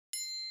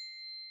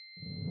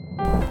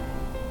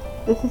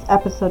This is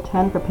episode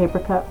 10 for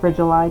Papercut for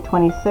July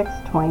 26,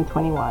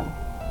 2021.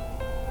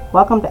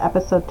 Welcome to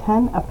episode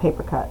 10 of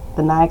Papercut,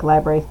 the Nyack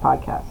Libraries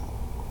podcast.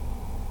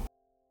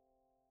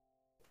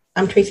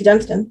 I'm Tracy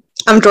Dunstan.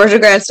 I'm Georgia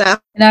Grandstaff.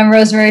 And I'm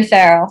Rosemary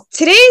Farrell.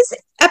 Today's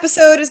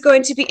episode is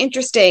going to be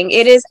interesting.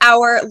 It is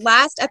our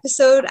last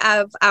episode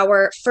of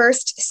our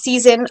first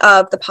season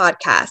of the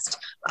podcast.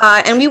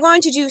 And we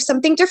wanted to do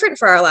something different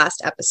for our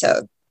last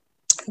episode.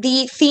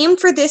 The theme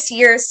for this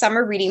year's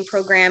summer reading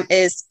program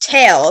is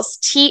TALES,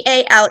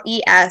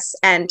 T-A-L-E-S,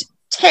 and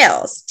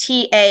TAILS,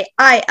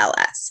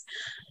 T-A-I-L-S.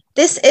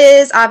 This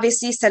is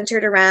obviously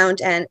centered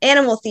around an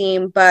animal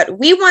theme, but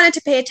we wanted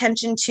to pay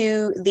attention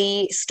to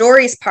the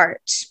stories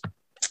part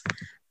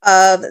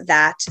of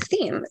that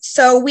theme.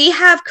 So we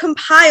have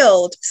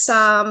compiled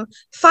some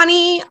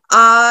funny,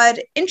 odd,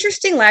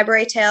 interesting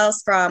library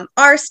tales from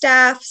our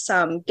staff,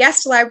 some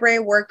guest library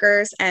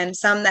workers, and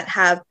some that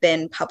have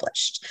been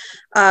published.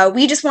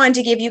 We just wanted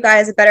to give you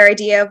guys a better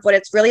idea of what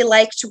it's really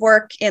like to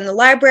work in the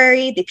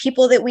library, the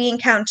people that we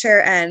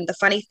encounter, and the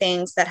funny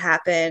things that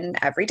happen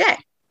every day.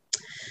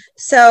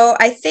 So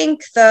I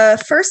think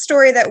the first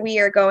story that we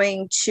are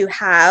going to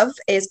have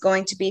is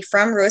going to be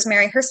from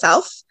Rosemary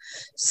herself.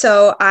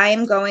 So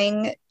I'm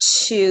going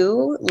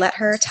to let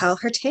her tell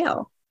her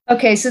tale.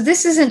 Okay, so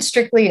this isn't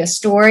strictly a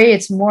story.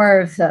 It's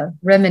more of a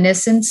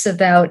reminiscence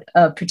about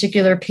a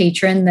particular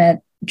patron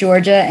that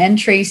Georgia and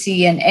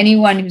Tracy and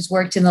anyone who's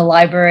worked in the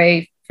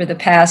library for the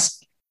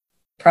past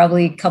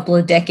probably couple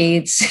of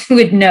decades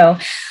would know.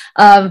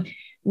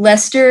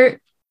 Lester,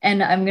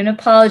 and I'm going to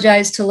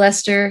apologize to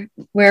Lester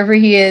wherever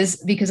he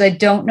is because I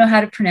don't know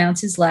how to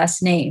pronounce his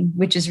last name,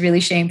 which is really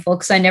shameful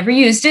because I never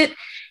used it.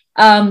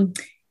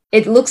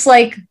 It looks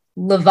like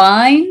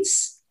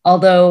Levines,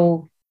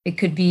 although it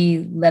could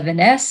be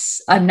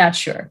Leviness. I'm not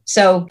sure.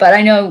 But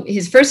I know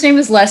his first name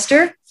is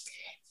Lester.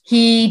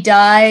 He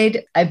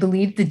died, I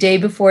believe, the day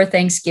before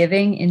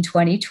Thanksgiving in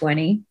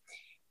 2020.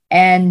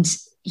 And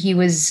he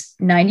was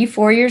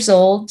 94 years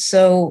old.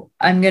 So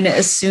I'm going to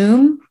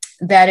assume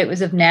that it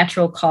was of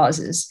natural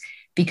causes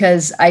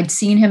because I'd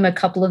seen him a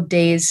couple of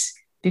days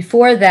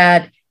before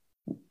that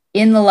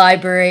in the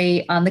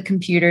library on the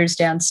computers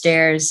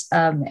downstairs,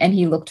 and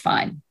he looked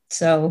fine.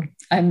 So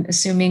I'm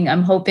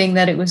hoping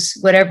that it was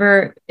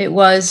whatever it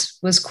was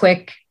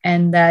quick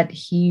and that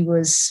he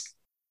was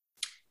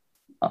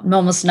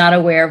almost not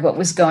aware of what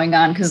was going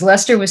on because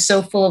Lester was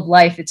so full of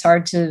life. It's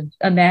hard to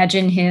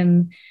imagine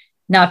him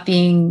not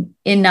being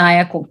in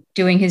Nyack,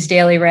 doing his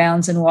daily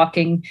rounds and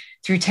walking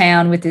through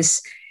town with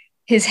his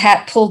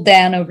hat pulled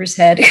down over his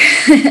head.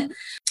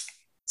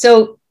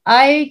 So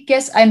I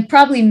guess I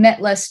probably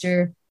met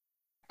Lester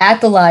at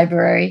the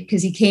library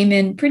because he came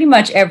in pretty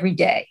much every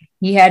day.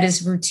 He had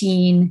his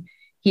routine.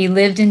 He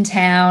lived in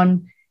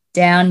town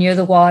down near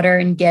the water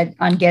on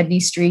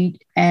Gedney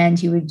Street.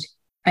 And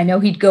I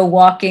know he'd go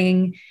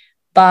walking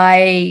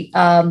by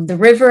the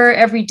river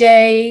every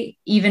day,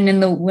 even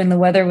when the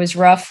weather was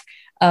rough.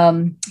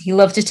 He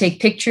loved to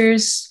take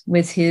pictures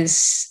with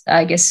his,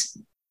 I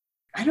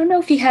don't know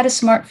if he had a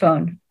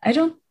smartphone. I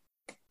don't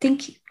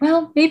think,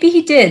 well, maybe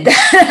he did.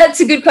 That's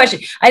a good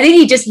question. I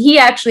think he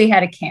actually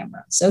had a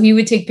camera. So he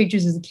would take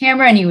pictures with the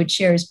camera and he would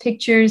share his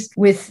pictures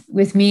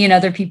with me and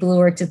other people who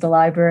worked at the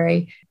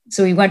library.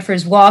 So he went for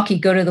his walk.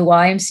 He'd go to the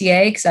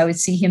YMCA because I would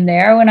see him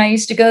there when I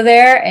used to go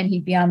there, and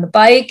he'd be on the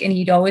bike and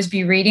he'd always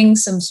be reading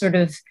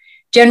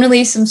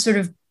generally some sort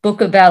of book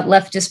about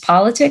leftist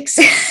politics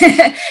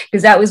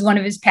because that was one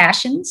of his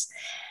passions.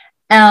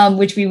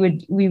 Which we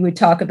would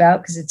talk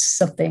about because it's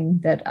something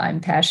that I'm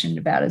passionate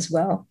about as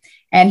well.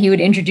 And he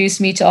would introduce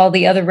me to all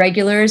the other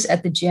regulars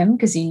at the gym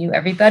because he knew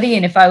everybody.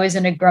 And if I was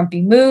in a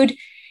grumpy mood,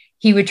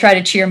 he would try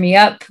to cheer me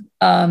up.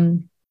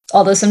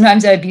 Although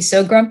sometimes I'd be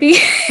so grumpy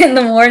in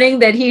the morning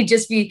that he'd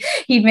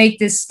make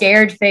this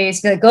scared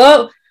face, be like,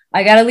 "Oh,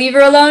 I got to leave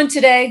her alone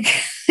today.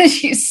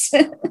 she's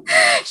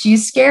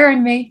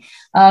scaring me."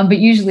 But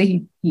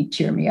usually he'd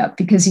cheer me up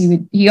because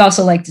he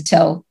also liked to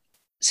tell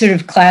sort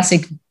of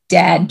classic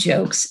dad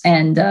jokes.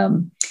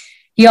 And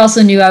he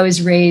also knew I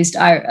was raised,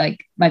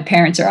 my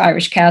parents are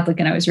Irish Catholic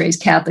and I was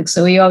raised Catholic.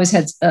 So he always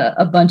had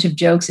a bunch of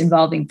jokes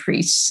involving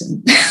priests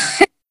and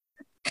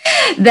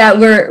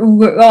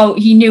that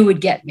he knew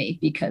would get me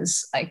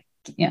because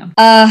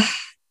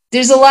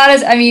there's a lot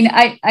of,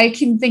 I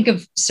can think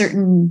of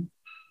certain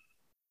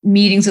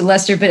meetings with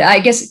Lester, but I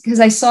guess because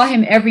I saw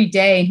him every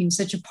day and he was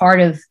such a part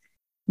of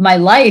my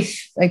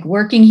life, like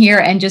working here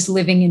and just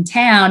living in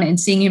town and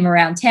seeing him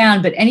around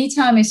town. But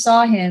anytime I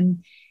saw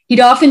him,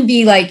 he'd often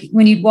be like,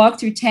 when he'd walk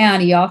through town,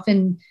 he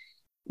often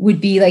would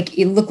be like,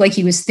 it looked like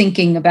he was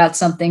thinking about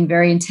something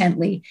very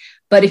intently.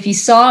 But if he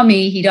saw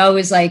me, he'd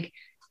always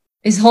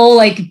his whole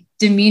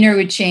demeanor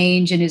would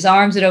change and his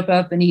arms would open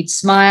up and he'd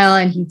smile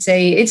and he'd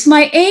say, "It's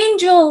my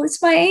angel,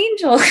 it's my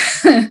angel."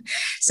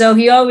 So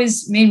he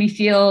always made me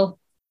feel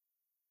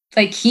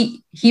like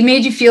he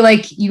made you feel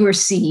like you were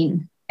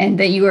seen and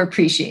that you were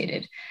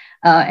appreciated.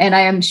 And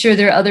I am sure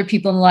there are other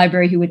people in the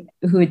library who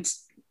would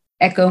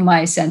echo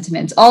my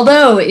sentiments.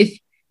 Although if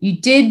you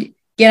did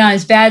get on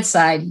his bad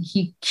side,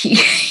 he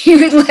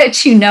would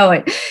let you know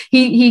it.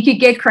 He could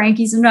get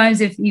cranky sometimes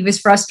if he was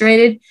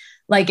frustrated,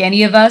 like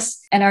any of us.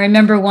 And I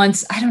remember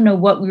once, I don't know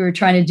what we were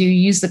trying to do,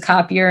 use the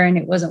copier, and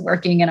it wasn't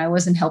working, and I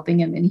wasn't helping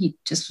him, and he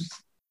just was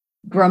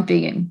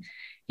grumpy, and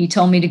he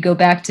told me to go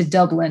back to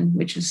Dublin,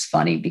 which was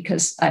funny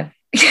because I'm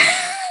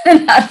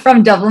not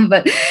from Dublin,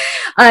 but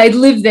I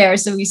lived there.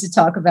 So we used to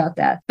talk about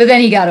that. But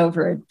then he got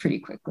over it pretty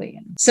quickly.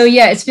 So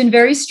yeah, it's been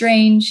very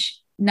strange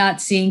not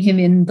seeing him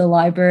in the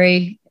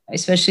library,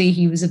 especially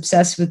he was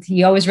obsessed with,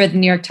 he always read the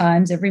New York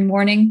Times every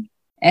morning.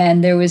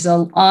 And there was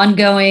an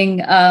ongoing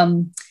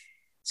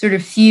sort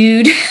of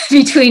feud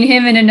between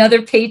him and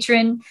another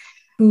patron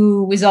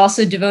who was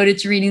also devoted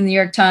to reading the New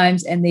York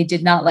Times, and they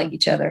did not like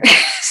each other.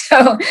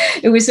 So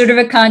it was sort of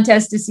a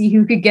contest to see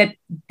who could get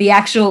the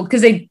actual,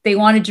 because they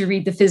wanted to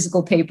read the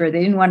physical paper.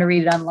 They didn't want to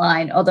read it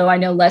online, although I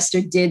know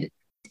Lester did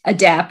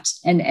adapt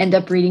and end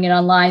up reading it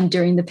online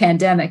during the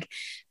pandemic.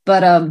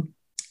 But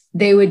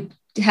they would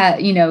have,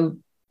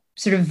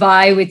 sort of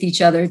vie with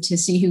each other to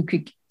see who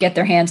could get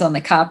their hands on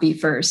the copy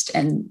first.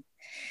 And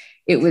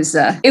it was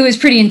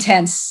pretty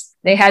intense.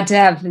 They had to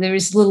have, there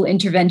was little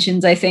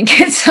interventions, I think,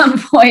 at some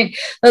point.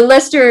 But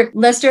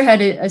Lester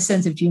had a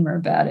sense of humor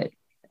about it.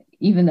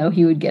 Even though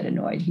he would get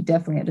annoyed, he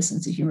definitely had a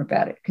sense of humor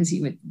about it because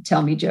he would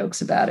tell me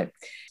jokes about it.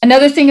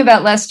 Another thing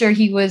about Lester,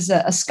 he was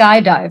a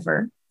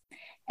skydiver,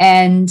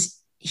 and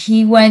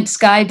he went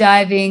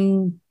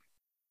skydiving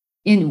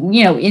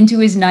into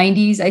his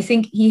 90s. I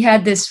think he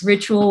had this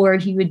ritual where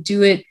he would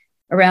do it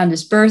around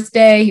his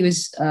birthday. He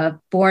was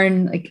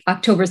born like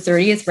October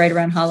 30th, right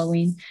around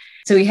Halloween.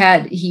 So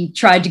he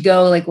tried to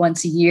go like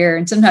once a year,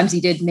 and sometimes he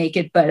did make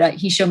it, but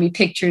he showed me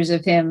pictures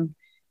of him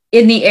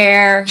in the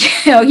air.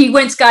 He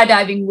went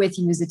skydiving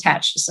he was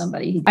attached to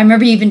somebody. I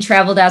remember he even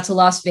traveled out to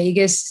Las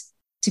Vegas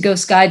to go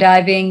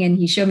skydiving, and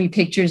he showed me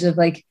pictures of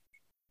like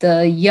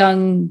the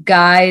young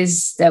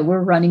guys that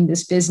were running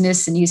this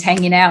business, and he's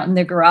hanging out in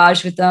their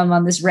garage with them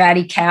on this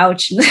ratty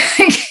couch.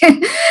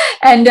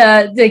 And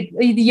the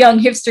young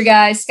hipster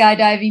guys,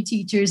 skydiving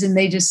teachers, and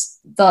they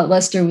just thought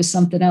Lester was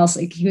something else.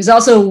 Like, he was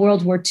also a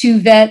World War II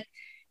vet.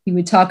 He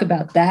would talk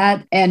about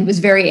that and was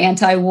very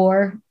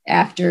anti-war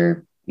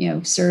after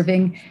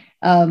serving.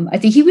 I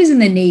think he was in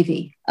the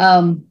Navy.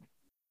 And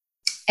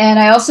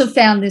I also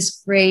found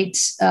this great,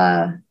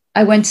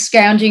 I went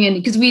scrounging, and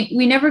because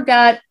we never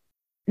got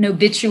an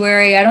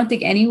obituary. I don't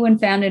think anyone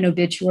found an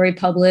obituary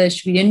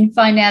published. We didn't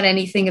find out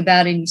anything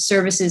about any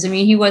services. I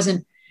mean, he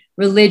wasn't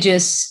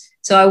religious,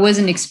 so I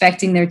wasn't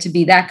expecting there to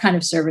be that kind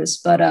of service,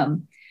 but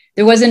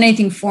there wasn't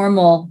anything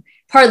formal,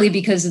 partly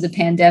because of the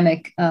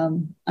pandemic,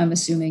 I'm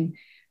assuming,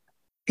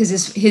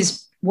 because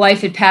his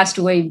wife had passed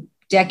away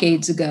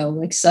decades ago,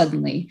 like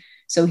suddenly.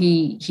 So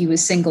he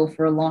was single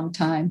for a long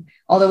time,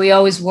 although he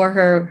always wore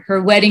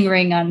her wedding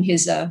ring on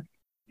his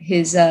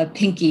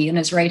pinky in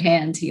his right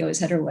hand. He always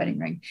had her wedding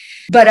ring.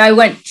 But I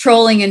went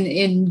trolling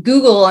in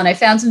Google, and I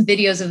found some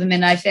videos of him,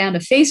 and I found a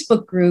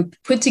Facebook group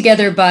put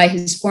together by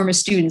his former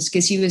students,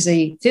 because he was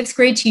a 5th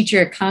grade teacher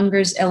at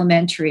Congers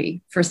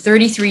Elementary for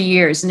 33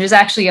 years. And there's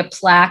actually a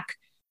plaque.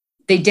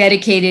 They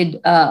dedicated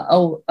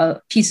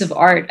a piece of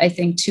art, I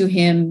think, to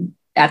him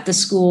at the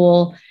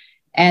school.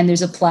 And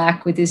there's a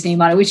plaque with his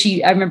name on it, which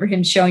I remember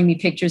him showing me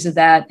pictures of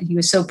that. And he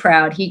was so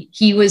proud.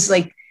 He was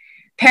like,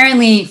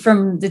 apparently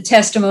from the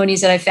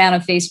testimonies that I found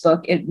on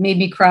Facebook, it made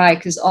me cry,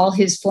 because all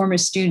his former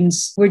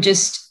students were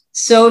just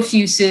so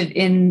effusive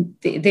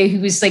he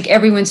was like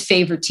everyone's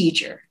favorite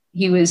teacher.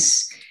 He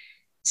was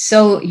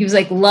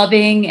like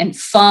loving and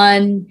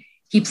fun.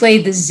 He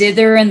played the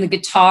zither and the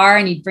guitar,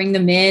 and he'd bring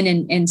them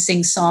in and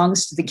sing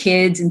songs to the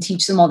kids and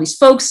teach them all these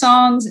folk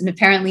songs. And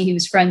apparently he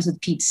was friends with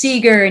Pete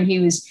Seeger, and he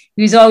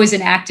was always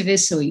an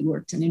activist. So he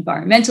worked on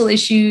environmental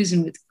issues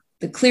and with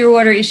the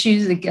Clearwater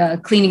issues,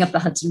 like cleaning up the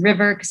Hudson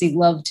River, because he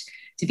loved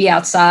to be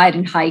outside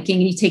and hiking.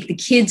 And he'd take the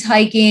kids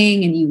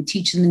hiking, and he would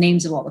teach them the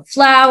names of all the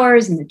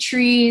flowers and the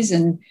trees.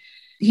 And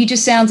he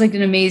just sounds like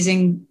an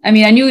amazing, I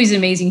mean, I knew he was an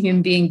amazing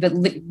human being, but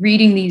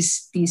reading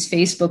these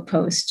Facebook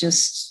posts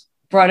just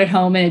brought it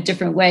home in a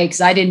different way,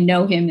 because I didn't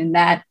know him in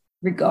that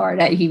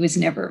regard. He was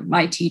never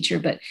my teacher,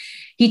 but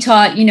he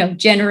taught,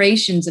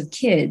 generations of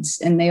kids,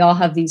 and they all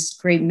have these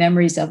great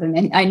memories of him.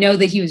 And I know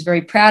that he was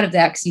very proud of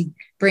that, because he'd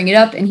bring it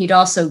up, and he'd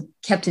also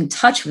kept in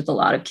touch with a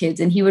lot of kids,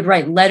 and he would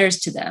write letters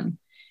to them,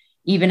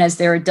 even as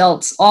they're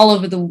adults, all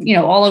over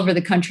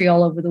the country,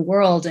 all over the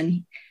world.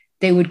 And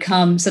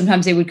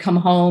sometimes they would come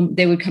home,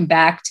 they would come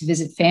back to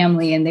visit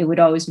family, and they would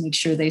always make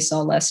sure they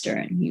saw Lester.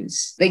 And he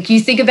was like,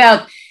 you think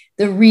about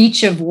the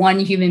reach of one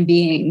human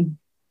being,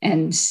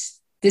 and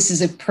this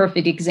is a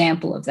perfect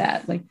example of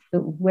that, like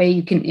the way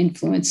you can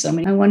influence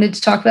somebody. I wanted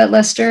to talk about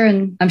Lester,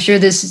 and I'm sure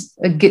there's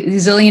a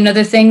zillion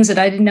other things that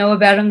I didn't know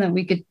about him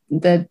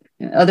that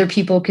other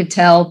people could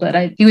tell,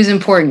 but he was an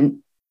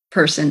important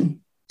person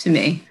to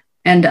me,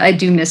 and I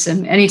do miss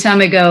him.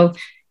 Anytime I go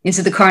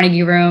into the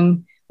Carnegie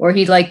Room, or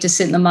he'd like to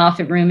sit in the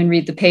Moffat Room and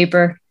read the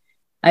paper,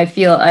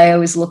 I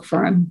always look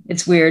for him.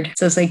 It's weird.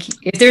 So it's like,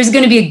 if there's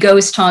going to be a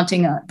ghost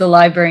haunting the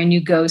library, a new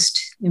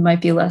ghost, it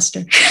might be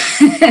Lester.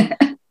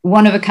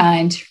 one of a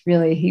kind,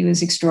 really. He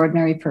was an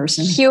extraordinary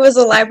person. He was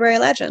a library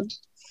legend.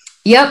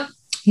 Yep.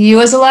 He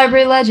was a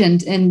library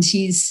legend, and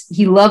he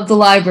loved the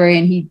library,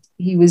 and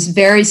he was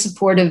very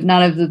supportive,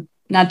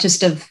 not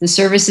just of the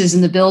services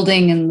in the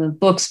building and the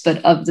books,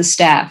 but of the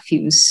staff.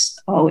 He was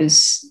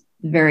always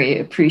very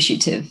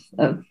appreciative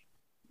of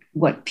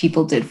what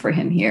people did for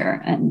him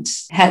here and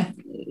had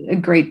a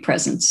great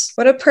presence.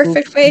 What a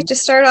perfect way to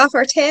start off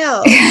our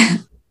tale.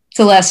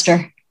 To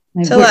Lester.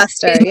 To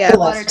Lester, yeah.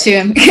 Water to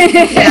him.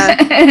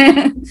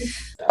 Yeah.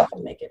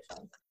 Make it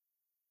fun.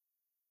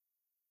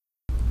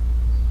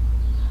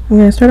 I'm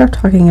going to start off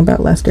talking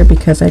about Lester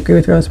because I agree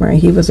with Rosemary.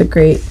 He was a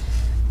great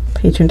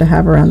patron to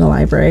have around the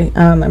library.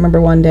 I remember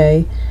one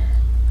day,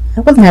 I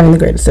wasn't having the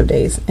greatest of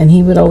days, and he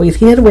had a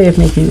way of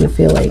making me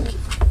feel like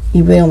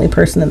you were the only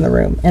person in the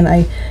room. And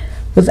I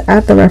was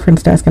at the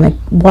reference desk, and I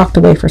walked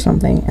away for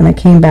something, and I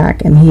came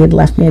back, and he had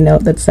left me a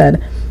note that said,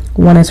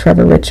 "One is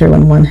forever richer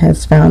when one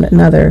has found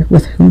another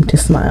with whom to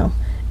smile."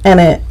 And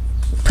it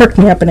perked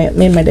me up, and it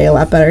made my day a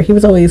lot better. He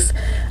was always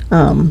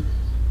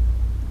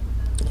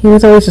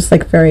just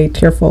like very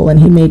cheerful, and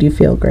he made you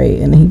feel great,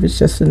 and he was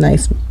just a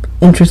nice,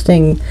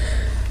 interesting,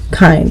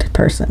 kind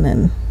person.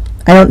 And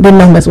I didn't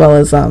know him as well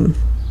as some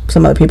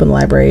other people in the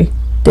library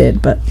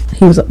did, but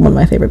he was one of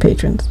my favorite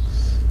patrons.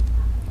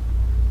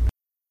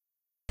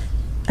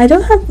 I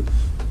don't have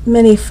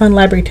many fun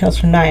library tales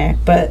from Nyack,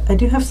 but I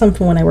do have some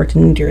from when I worked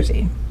in New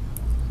Jersey.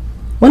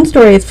 One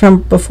story is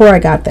from before I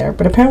got there,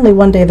 but apparently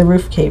one day the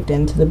roof caved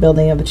into the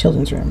building of the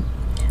children's room.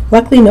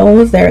 Luckily, no one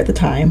was there at the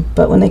time,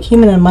 but when they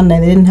came in on Monday,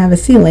 they didn't have a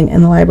ceiling,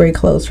 and the library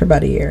closed for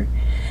about a year.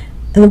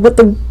 And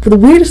the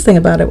weirdest thing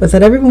about it was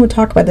that everyone would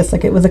talk about this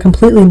like it was a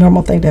completely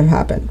normal thing to have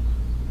happened.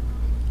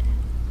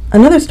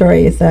 Another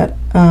story is that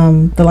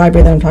the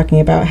library that I'm talking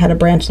about had a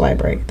branch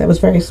library that was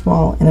very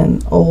small in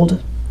an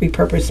old,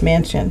 repurposed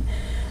mansion.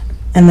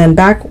 And then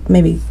back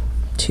maybe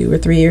 2 or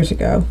 3 years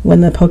ago,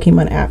 when the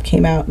Pokemon app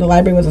came out, the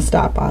library was a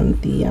stop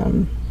on the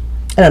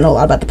I don't know a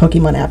lot about the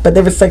Pokemon app, but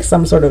there was like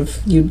some sort of,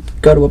 you'd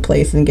go to a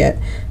place and get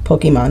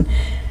Pokemon.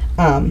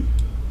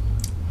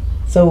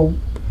 So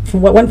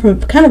from what went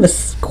from kind of a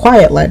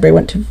quiet library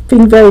went to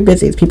being very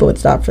busy as people would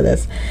stop for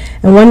this.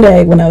 And one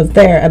day when I was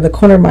there, at the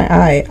corner of my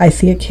eye, I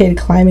see a kid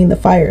climbing the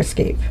fire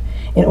escape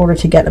in order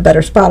to get a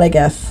better spot, I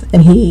guess.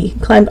 And he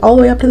climbed all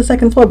the way up to the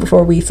second floor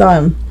before we saw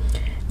him.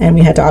 And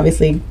we had to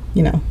obviously,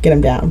 get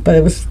him down. But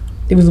it was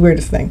the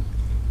weirdest thing.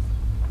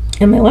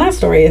 And my last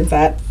story is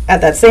that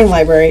at that same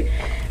library,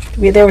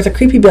 there was a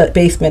creepy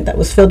basement that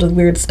was filled with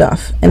weird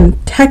stuff, and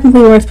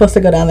technically we weren't supposed to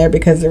go down there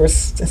because there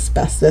was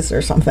asbestos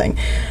or something.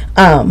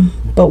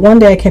 But one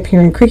day I kept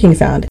hearing creaking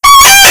sound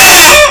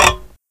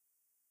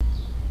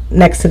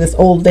next to this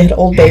they had an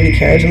old baby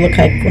carriage. It looked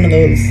like one of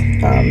those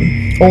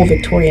old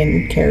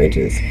Victorian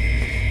carriages.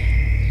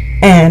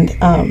 And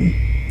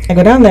I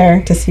go down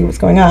there to see what's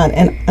going on,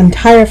 and an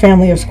entire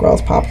family of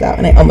squirrels popped out,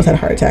 and I almost had a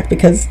heart attack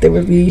because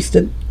we used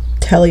to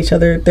tell each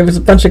other, there was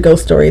a bunch of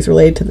ghost stories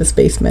related to this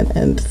basement,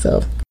 and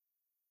so...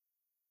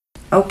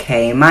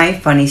 Okay, my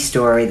funny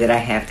story that I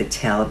have to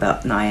tell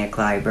about Nyack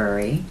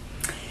Library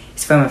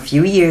is from a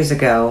few years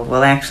ago,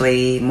 well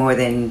actually more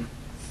than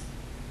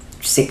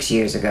 6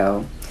 years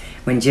ago,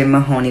 when Jim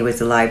Mahoney was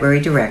the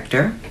library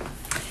director,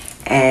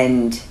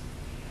 and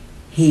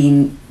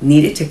he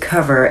needed to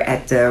cover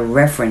at the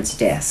reference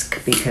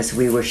desk because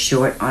we were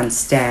short on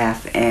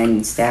staff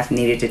and staff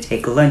needed to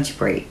take a lunch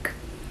break.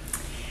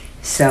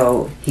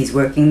 So he's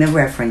working the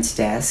reference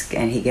desk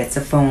and he gets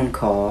a phone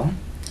call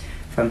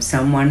from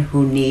someone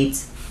who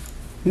needs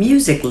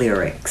music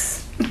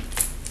lyrics.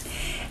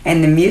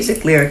 And the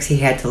music lyrics he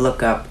had to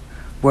look up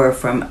were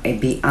from a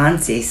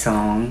Beyonce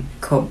song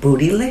called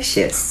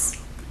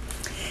Bootylicious.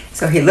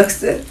 So he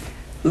looks the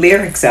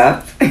lyrics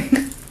up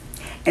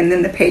and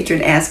then the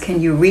patron asks,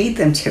 "Can you read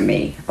them to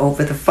me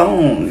over the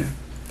phone?"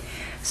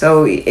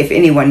 So if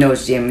anyone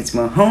knows James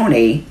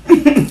Mahoney,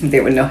 they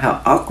would know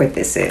how awkward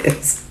this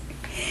is.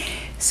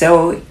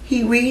 So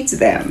he reads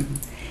them,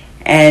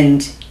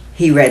 and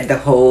he read the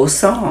whole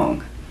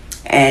song,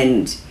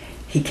 and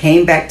he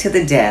came back to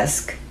the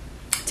desk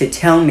to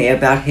tell me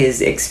about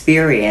his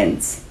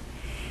experience,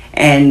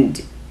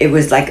 and it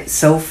was like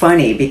so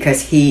funny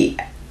because he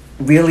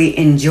really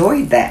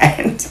enjoyed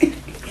that.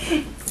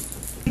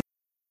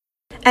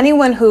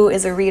 Anyone who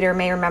is a reader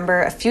may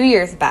remember a few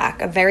years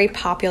back a very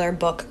popular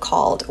book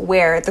called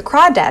Where the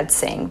Crawdads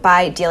Sing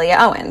by Delia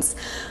Owens.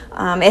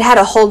 It had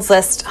a holds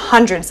list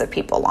hundreds of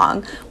people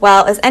long.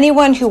 Well, as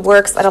anyone who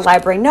works at a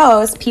library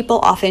knows, people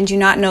often do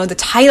not know the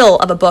title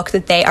of a book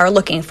that they are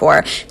looking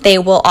for. They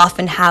will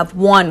often have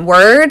one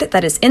word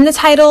that is in the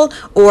title,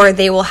 or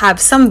they will have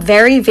some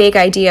very vague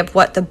idea of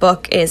what the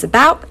book is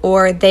about,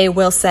 or they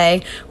will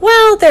say,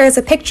 well, there is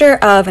a picture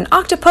of an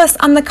octopus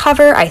on the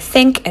cover, I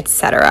think,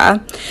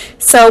 etc.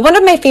 So one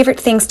of my favorite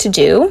things to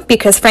do,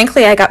 because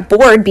frankly I got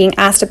bored being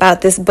asked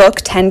about this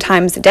book 10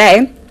 times a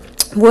day,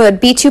 would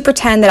be to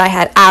pretend that I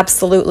had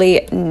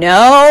absolutely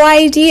no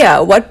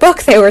idea what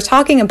book they were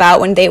talking about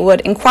when they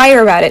would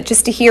inquire about it,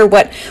 just to hear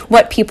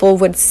what people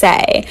would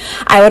say.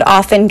 I would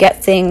often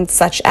get things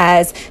such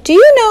as, do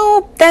you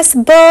know this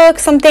book,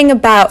 something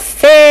about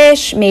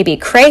fish, maybe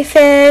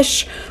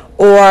crayfish,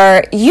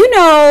 or,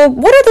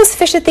 what are those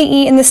fish that they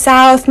eat in the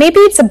South? Maybe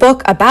it's a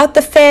book about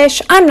the fish.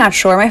 I'm not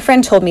sure. My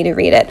friend told me to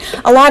read it.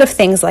 A lot of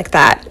things like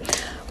that.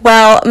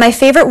 Well, my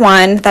favorite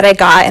one that I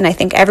got, and I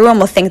think everyone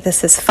will think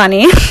this is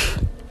funny,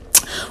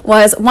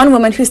 was one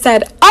woman who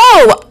said,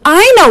 "Oh,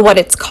 I know what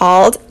it's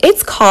called.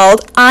 It's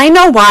called I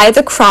Know Why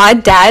the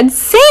Crawdads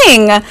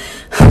Sing,"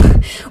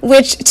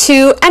 which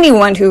to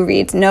anyone who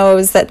reads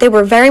knows that they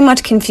were very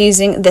much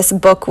confusing this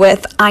book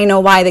with I Know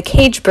Why the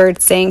Caged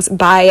Bird Sings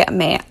by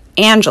Maya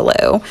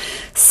Angelou.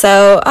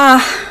 So,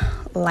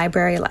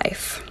 library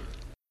life.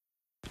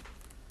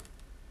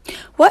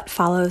 What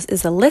follows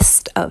is a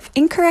list of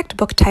incorrect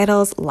book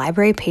titles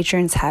library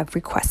patrons have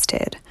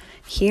requested.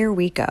 Here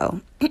we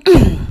go.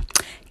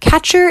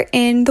 Catcher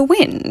in the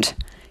Wind,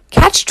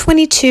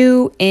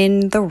 Catch-22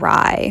 in the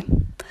Rye,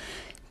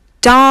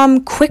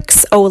 Dom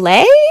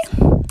Quixote,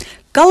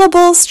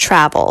 Gullible's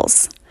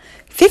Travels,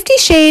 50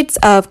 Shades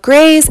of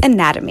Grey's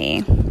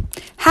Anatomy,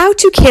 How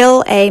to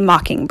Kill a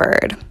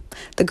Mockingbird,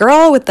 The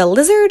Girl with the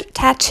Lizard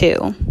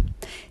Tattoo,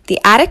 The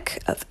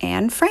Attic of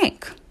Anne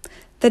Frank,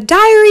 The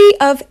Diary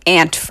of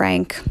Aunt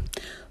Frank,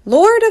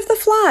 Lord of the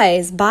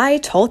Flies by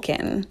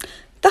Tolkien,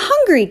 The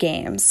Hungry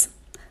Games,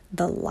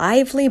 The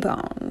Lively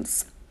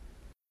Bones.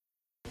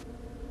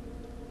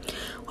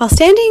 While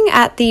standing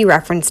at the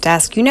reference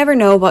desk, you never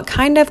know what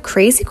kind of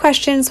crazy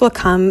questions will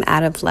come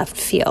out of left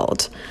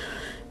field.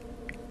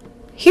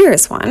 Here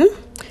is one.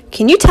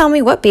 Can you tell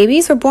me what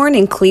babies were born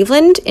in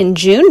Cleveland in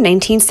June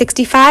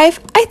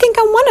 1965? I think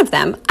I'm one of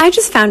them. I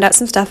just found out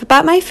some stuff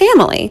about my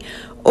family.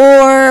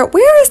 Or,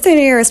 where is the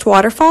nearest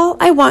waterfall?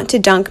 I want to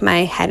dunk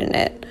my head in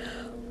it.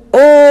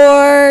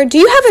 Or, do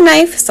you have a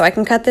knife so I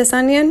can cut this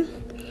onion?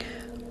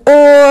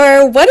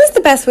 Or, what is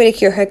the best way to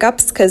cure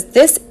hiccups? Because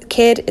this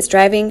kid is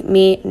driving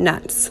me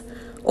nuts.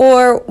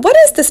 Or, what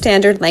is the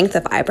standard length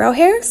of eyebrow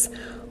hairs?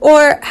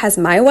 Or, has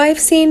my wife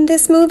seen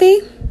this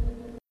movie?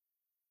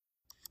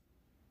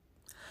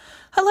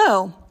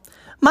 Hello,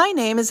 my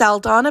name is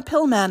Aldana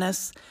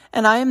Pilmanis,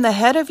 and I am the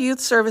head of youth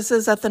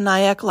services at the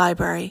Nyack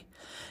Library.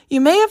 You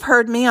may have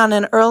heard me on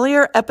an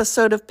earlier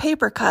episode of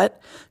Paper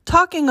Cut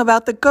talking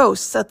about the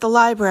ghosts at the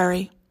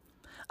library.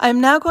 I am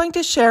now going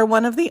to share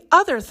one of the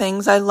other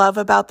things I love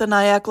about the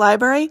Nyack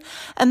Library,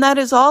 and that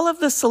is all of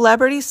the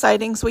celebrity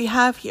sightings we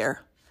have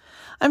here.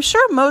 I'm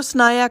sure most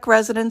Nyack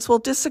residents will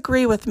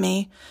disagree with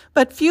me,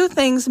 but few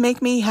things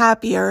make me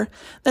happier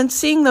than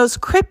seeing those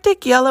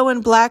cryptic yellow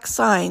and black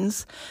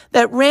signs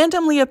that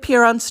randomly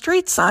appear on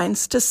street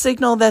signs to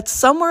signal that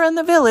somewhere in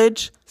the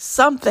village,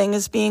 something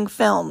is being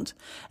filmed,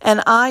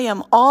 and I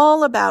am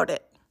all about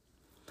it.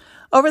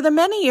 Over the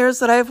many years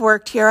that I've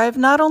worked here, I've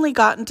not only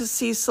gotten to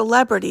see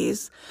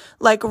celebrities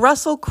like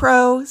Russell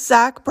Crowe,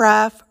 Zach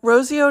Braff,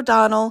 Rosie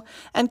O'Donnell,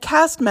 and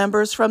cast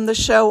members from the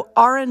show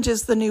Orange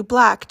is the New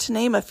Black, to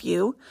name a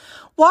few,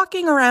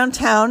 walking around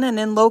town and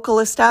in local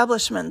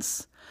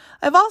establishments.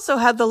 I've also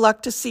had the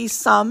luck to see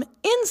some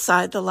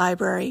inside the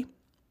library.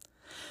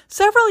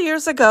 Several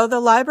years ago, the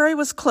library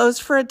was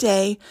closed for a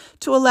day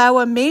to allow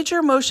a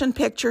major motion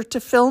picture to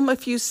film a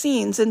few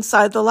scenes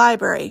inside the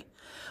library.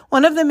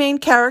 One of the main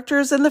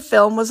characters in the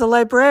film was a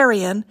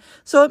librarian,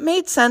 so it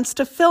made sense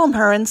to film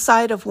her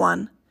inside of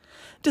one.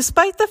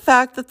 Despite the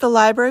fact that the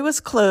library was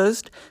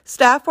closed,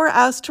 staff were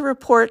asked to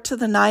report to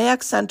the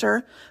Nyack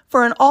Center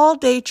for an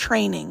all-day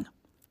training.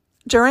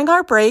 During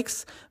our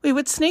breaks, we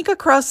would sneak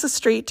across the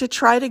street to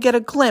try to get a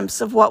glimpse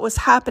of what was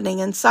happening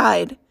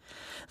inside.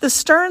 The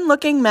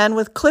stern-looking men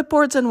with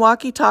clipboards and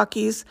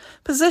walkie-talkies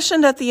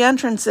positioned at the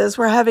entrances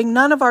were having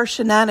none of our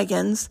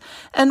shenanigans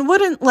and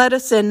wouldn't let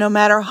us in no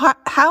matter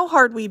how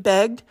hard we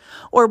begged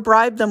or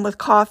bribed them with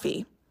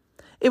coffee.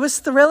 It was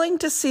thrilling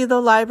to see the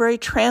library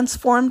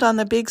transformed on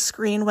the big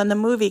screen when the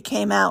movie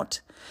came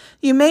out.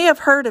 You may have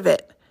heard of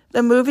it.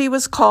 The movie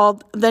was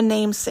called The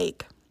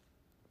Namesake.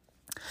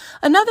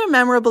 Another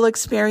memorable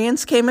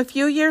experience came a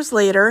few years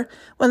later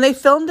when they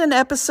filmed an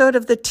episode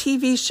of the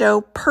TV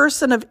show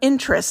Person of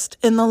Interest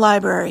in the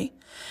library.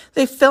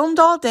 They filmed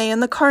all day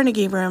in the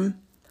Carnegie Room.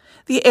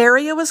 The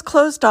area was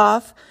closed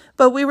off,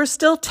 but we were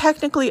still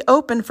technically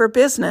open for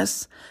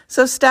business,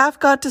 so staff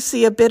got to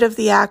see a bit of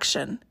the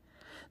action.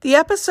 The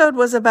episode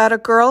was about a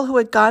girl who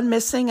had gone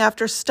missing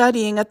after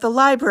studying at the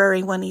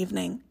library one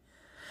evening.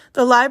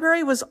 The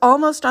library was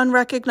almost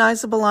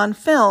unrecognizable on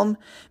film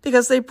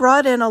because they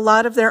brought in a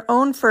lot of their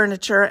own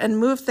furniture and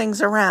moved things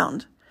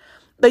around.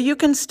 But you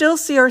can still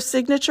see our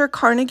signature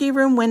Carnegie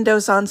Room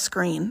windows on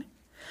screen.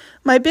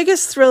 My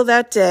biggest thrill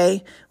that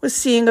day was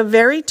seeing a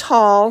very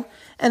tall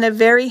and a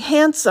very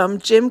handsome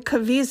Jim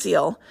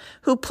Caviezel,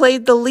 who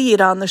played the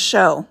lead on the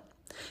show.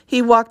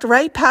 He walked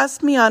right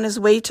past me on his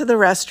way to the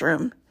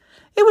restroom.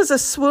 It was a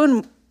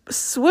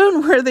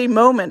swoon-worthy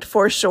moment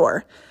for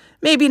sure.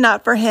 Maybe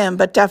not for him,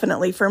 but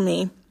definitely for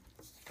me.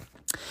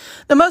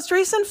 The most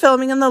recent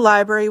filming in the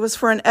library was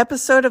for an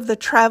episode of the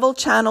Travel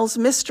Channel's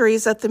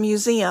Mysteries at the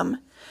Museum.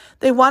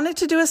 They wanted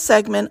to do a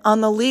segment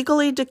on the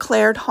legally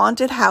declared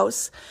haunted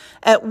house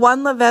at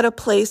One Lavetta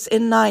Place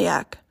in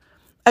Nyack.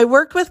 I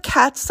worked with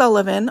Kat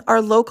Sullivan,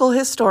 our local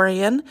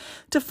historian,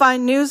 to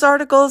find news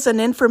articles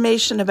and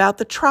information about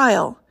the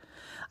trial.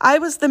 I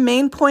was the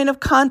main point of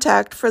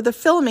contact for the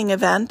filming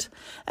event,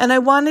 and I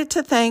wanted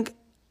to thank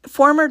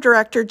former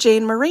director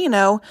Jane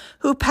Marino,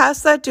 who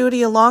passed that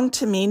duty along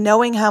to me,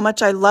 knowing how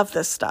much I love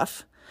this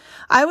stuff.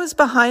 I was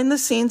behind the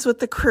scenes with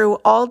the crew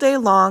all day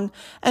long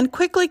and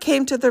quickly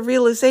came to the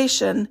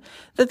realization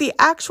that the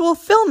actual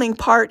filming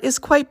part is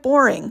quite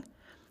boring.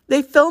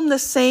 They filmed the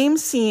same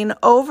scene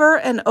over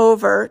and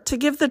over to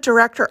give the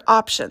director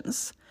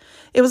options.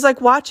 It was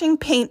like watching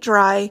paint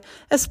dry,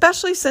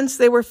 especially since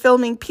they were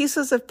filming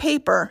pieces of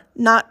paper,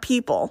 not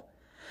people.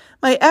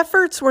 My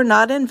efforts were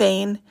not in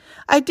vain.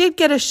 I did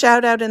get a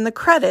shout out in the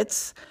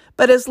credits,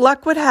 but as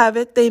luck would have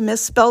it, they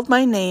misspelled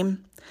my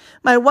name.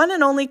 My one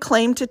and only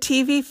claim to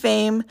TV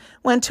fame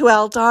went to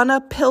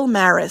Aldana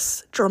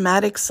Pilmaris,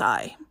 dramatic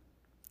sigh.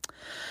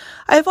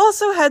 I have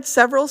also had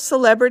several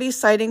celebrity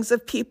sightings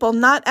of people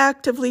not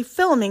actively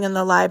filming in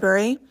the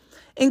library,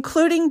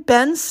 including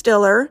Ben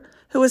Stiller,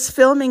 who was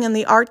filming in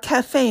the art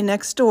cafe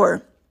next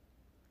door.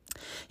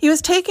 He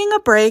was taking a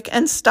break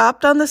and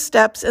stopped on the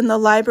steps in the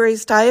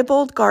library's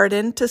Diebold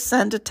garden to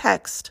send a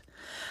text.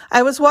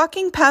 I was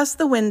walking past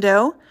the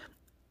window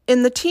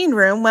in the teen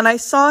room when I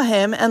saw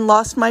him and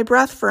lost my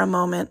breath for a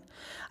moment.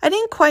 I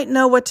didn't quite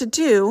know what to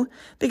do,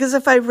 because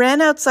if I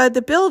ran outside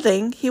the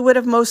building, he would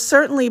have most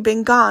certainly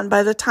been gone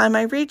by the time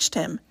I reached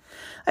him.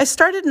 I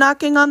started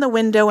knocking on the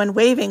window and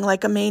waving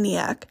like a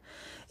maniac.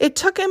 It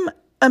took him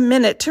a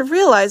minute to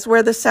realize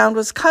where the sound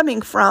was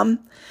coming from,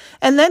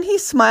 and then he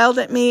smiled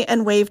at me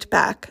and waved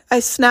back. I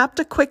snapped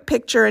a quick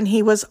picture and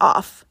he was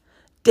off.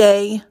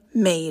 Day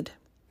made.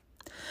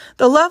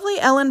 The lovely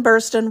Ellen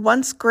Burstyn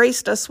once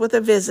graced us with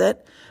a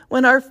visit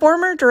when our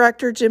former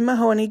director Jim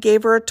Mahoney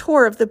gave her a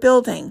tour of the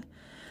building.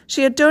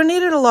 She had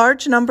donated a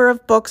large number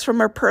of books from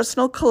her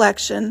personal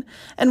collection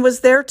and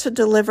was there to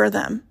deliver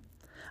them.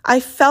 I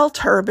felt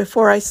her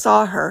before I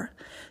saw her.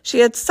 She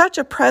had such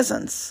a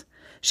presence.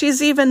 She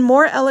is even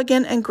more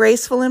elegant and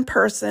graceful in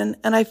person,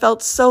 and I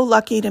felt so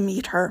lucky to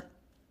meet her.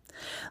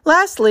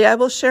 Lastly, I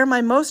will share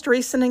my most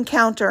recent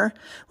encounter,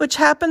 which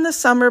happened the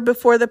summer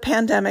before the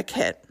pandemic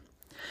hit.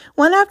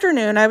 One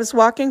afternoon, I was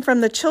walking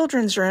from the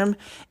children's room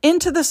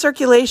into the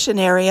circulation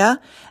area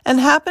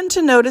and happened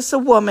to notice a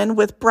woman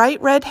with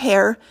bright red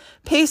hair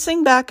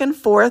pacing back and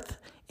forth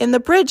in the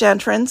bridge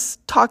entrance,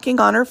 talking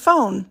on her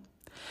phone.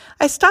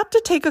 I stopped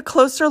to take a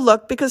closer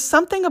look because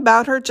something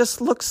about her just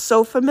looked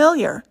so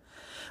familiar.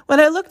 When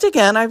I looked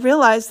again, I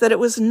realized that it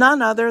was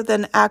none other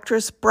than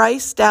actress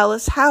Bryce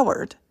Dallas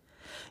Howard.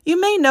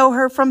 You may know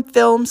her from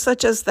films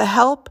such as The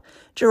Help,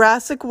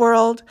 Jurassic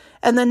World,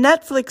 and the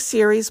Netflix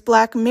series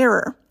Black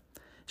Mirror.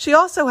 She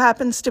also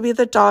happens to be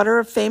the daughter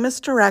of famous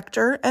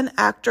director and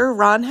actor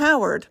Ron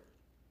Howard.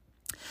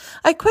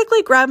 I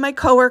quickly grabbed my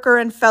coworker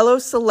and fellow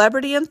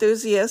celebrity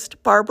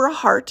enthusiast, Barbara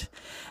Hart,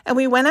 and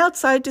we went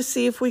outside to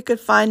see if we could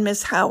find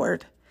Miss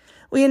Howard.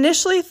 We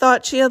initially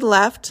thought she had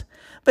left,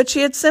 but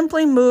she had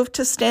simply moved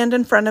to stand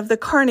in front of the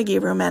Carnegie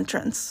Room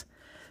entrance.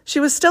 She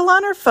was still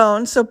on her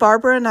phone, so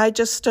Barbara and I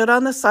just stood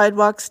on the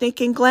sidewalk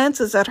sneaking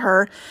glances at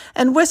her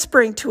and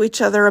whispering to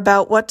each other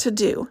about what to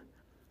do.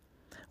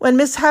 When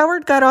Miss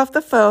Howard got off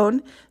the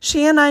phone,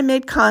 she and I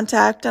made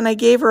contact and I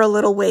gave her a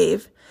little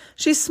wave.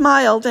 She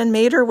smiled and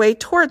made her way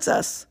towards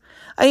us.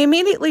 I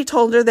immediately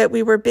told her that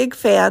we were big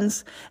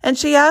fans, and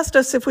she asked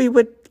us if we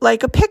would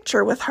like a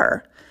picture with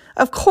her.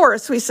 Of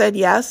course, we said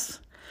yes.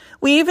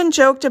 We even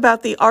joked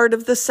about the art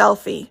of the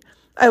selfie.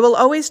 I will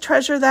always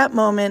treasure that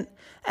moment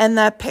and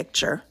that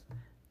picture.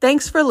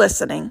 Thanks for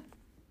listening.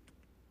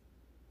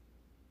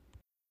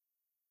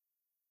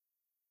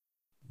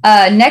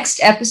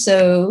 Next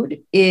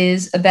episode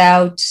is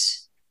about,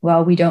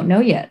 well, we don't know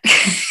yet.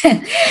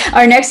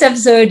 Our next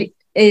episode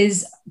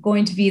is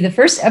going to be the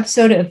first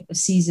episode of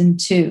season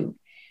 2.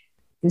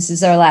 This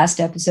is our last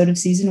episode of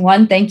season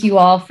 1. Thank you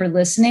all for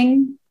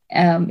listening.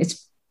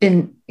 It's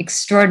been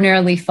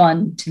extraordinarily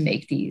fun to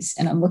make these,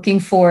 and I'm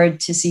looking forward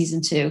to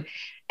season 2.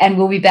 And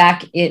we'll be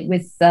back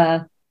with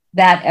that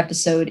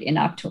episode in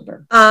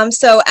October.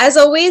 So as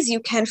always, you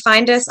can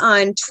find us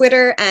on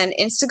Twitter and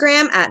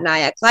Instagram at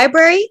Nyack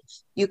Library.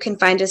 You can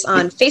find us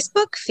on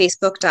Facebook,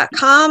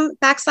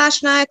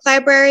 facebook.com/Nyack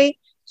Library.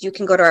 You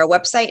can go to our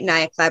website,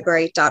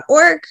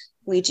 nyacklibrary.org.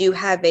 We do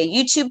have a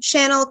YouTube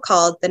channel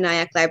called the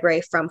Nyack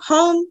Library from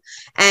Home.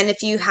 And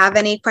if you have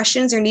any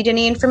questions or need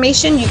any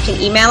information, you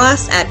can email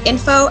us at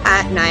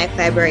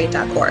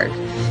info@nyacklibrary.org.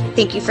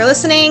 Thank you for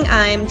listening.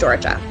 I'm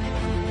Georgia.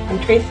 I'm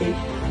Tracy.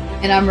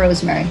 And I'm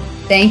Rosemary.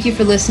 Thank you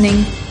for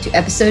listening to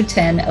episode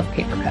 10 of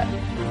Paper Cut.